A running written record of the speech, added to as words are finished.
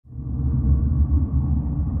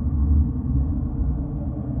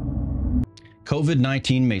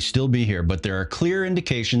COVID-19 may still be here, but there are clear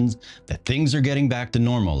indications that things are getting back to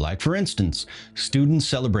normal. Like, for instance, students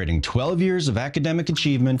celebrating 12 years of academic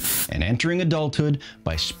achievement and entering adulthood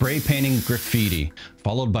by spray painting graffiti,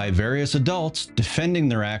 followed by various adults defending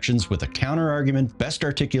their actions with a counter-argument best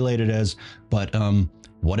articulated as, but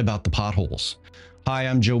what about the potholes? Hi,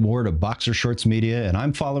 I'm Joe Ward of Boxer Shorts Media, and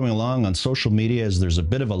I'm following along on social media as there's a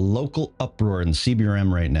bit of a local uproar in CBRM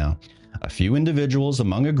right now. A few individuals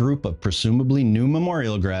among a group of presumably new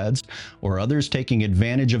memorial grads, or others taking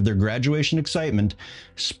advantage of their graduation excitement,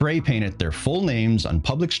 spray painted their full names on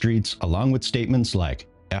public streets along with statements like,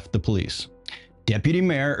 "F the police." Deputy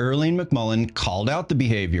Mayor Earlene McMullen called out the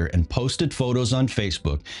behavior and posted photos on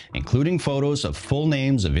Facebook, including photos of full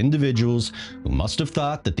names of individuals who must have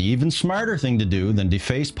thought that the even smarter thing to do than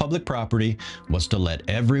deface public property was to let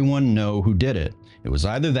everyone know who did it. It was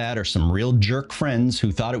either that or some real jerk friends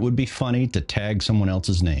who thought it would be funny to tag someone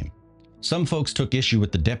else's name. Some folks took issue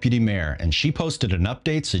with the deputy mayor, and she posted an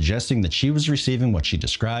update suggesting that she was receiving what she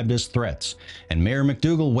described as threats, and Mayor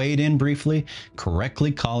McDougall weighed in briefly,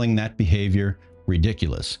 correctly calling that behavior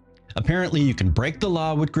ridiculous. Apparently, you can break the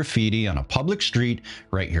law with graffiti on a public street,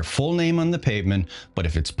 write your full name on the pavement, but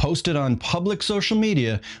if it's posted on public social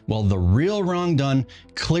media, well, the real wrong done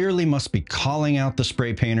clearly must be calling out the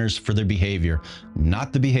spray painters for their behavior,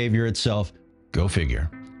 not the behavior itself. Go figure.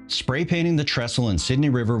 Spray painting the trestle in Sydney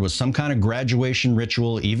River was some kind of graduation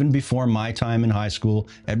ritual even before my time in high school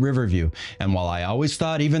at Riverview. And while I always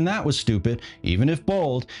thought even that was stupid, even if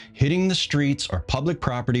bold, hitting the streets or public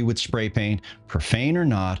property with spray paint, profane or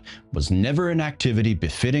not, was never an activity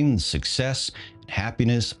befitting the success and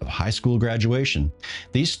happiness of high school graduation.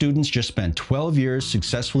 These students just spent 12 years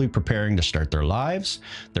successfully preparing to start their lives,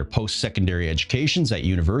 their post-secondary educations at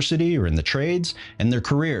university or in the trades, and their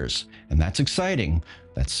careers. And that's exciting.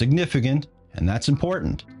 That's significant, and that's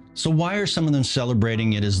important. So why are some of them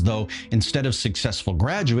celebrating it as though instead of successful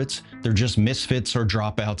graduates, they're just misfits or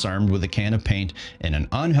dropouts armed with a can of paint and an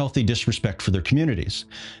unhealthy disrespect for their communities?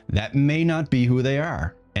 That may not be who they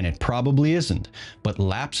are, and it probably isn't, but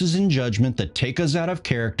lapses in judgment that take us out of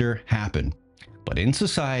character happen. But in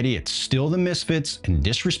society, it's still the misfits and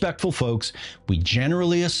disrespectful folks we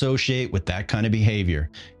generally associate with that kind of behavior.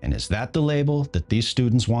 And is that the label that these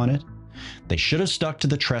students wanted? They should have stuck to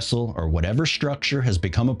the trestle or whatever structure has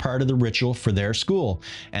become a part of the ritual for their school,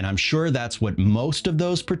 and I'm sure that's what most of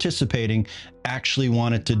those participating actually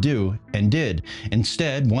wanted to do and did.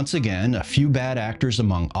 Instead, once again, a few bad actors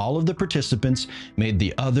among all of the participants made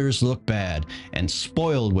the others look bad and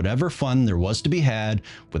spoiled whatever fun there was to be had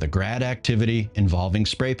with a grad activity involving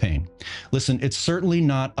spray paint. Listen, it's certainly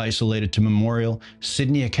not isolated to Memorial.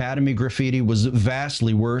 Sydney Academy graffiti was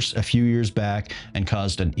vastly worse a few years back and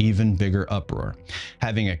caused an even bigger uproar.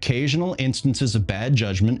 Having occasional instances of bad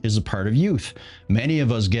judgment is a part of youth. Many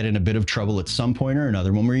of us get in a bit of trouble at some point or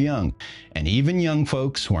another when we're young. And even young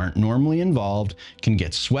folks who aren't normally involved can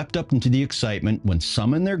get swept up into the excitement when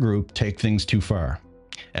some in their group take things too far.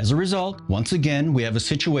 As a result, once again, we have a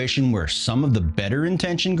situation where some of the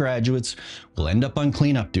better-intentioned graduates will end up on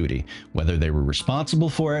cleanup duty, whether they were responsible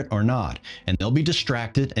for it or not, and they'll be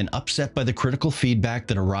distracted and upset by the critical feedback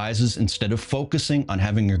that arises instead of focusing on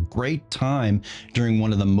having a great time during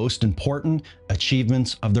one of the most important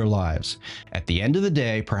achievements of their lives. At the end of the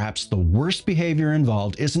day, perhaps the worst behavior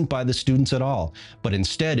involved isn't by the students at all, but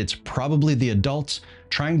instead it's probably the adults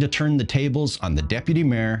trying to turn the tables on the deputy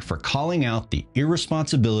mayor for calling out the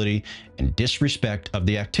irresponsibility and disrespect of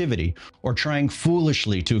the activity, or trying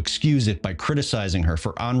foolishly to excuse it by criticizing her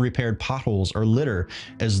for unrepaired potholes or litter,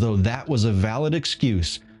 as though that was a valid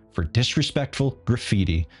excuse for disrespectful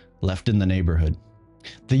graffiti left in the neighborhood.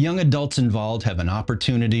 The young adults involved have an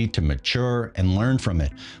opportunity to mature and learn from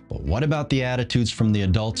it, but what about the attitudes from the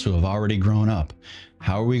adults who have already grown up?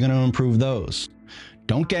 How are we going to improve those?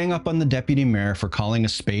 Don't gang up on the deputy mayor for calling a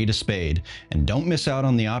spade, and don't miss out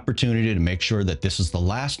on the opportunity to make sure that this is the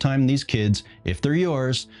last time these kids, if they're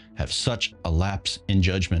yours, have such a lapse in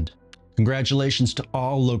judgment. Congratulations to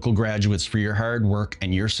all local graduates for your hard work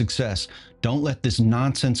and your success. Don't let this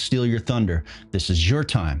nonsense steal your thunder. This is your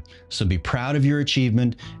time, so be proud of your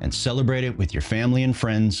achievement and celebrate it with your family and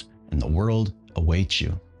friends, and the world awaits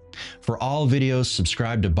you. For all videos,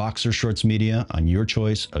 subscribe to Boxer Shorts Media on your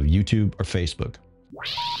choice of YouTube or Facebook.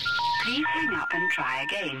 Please hang up and try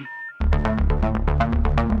again.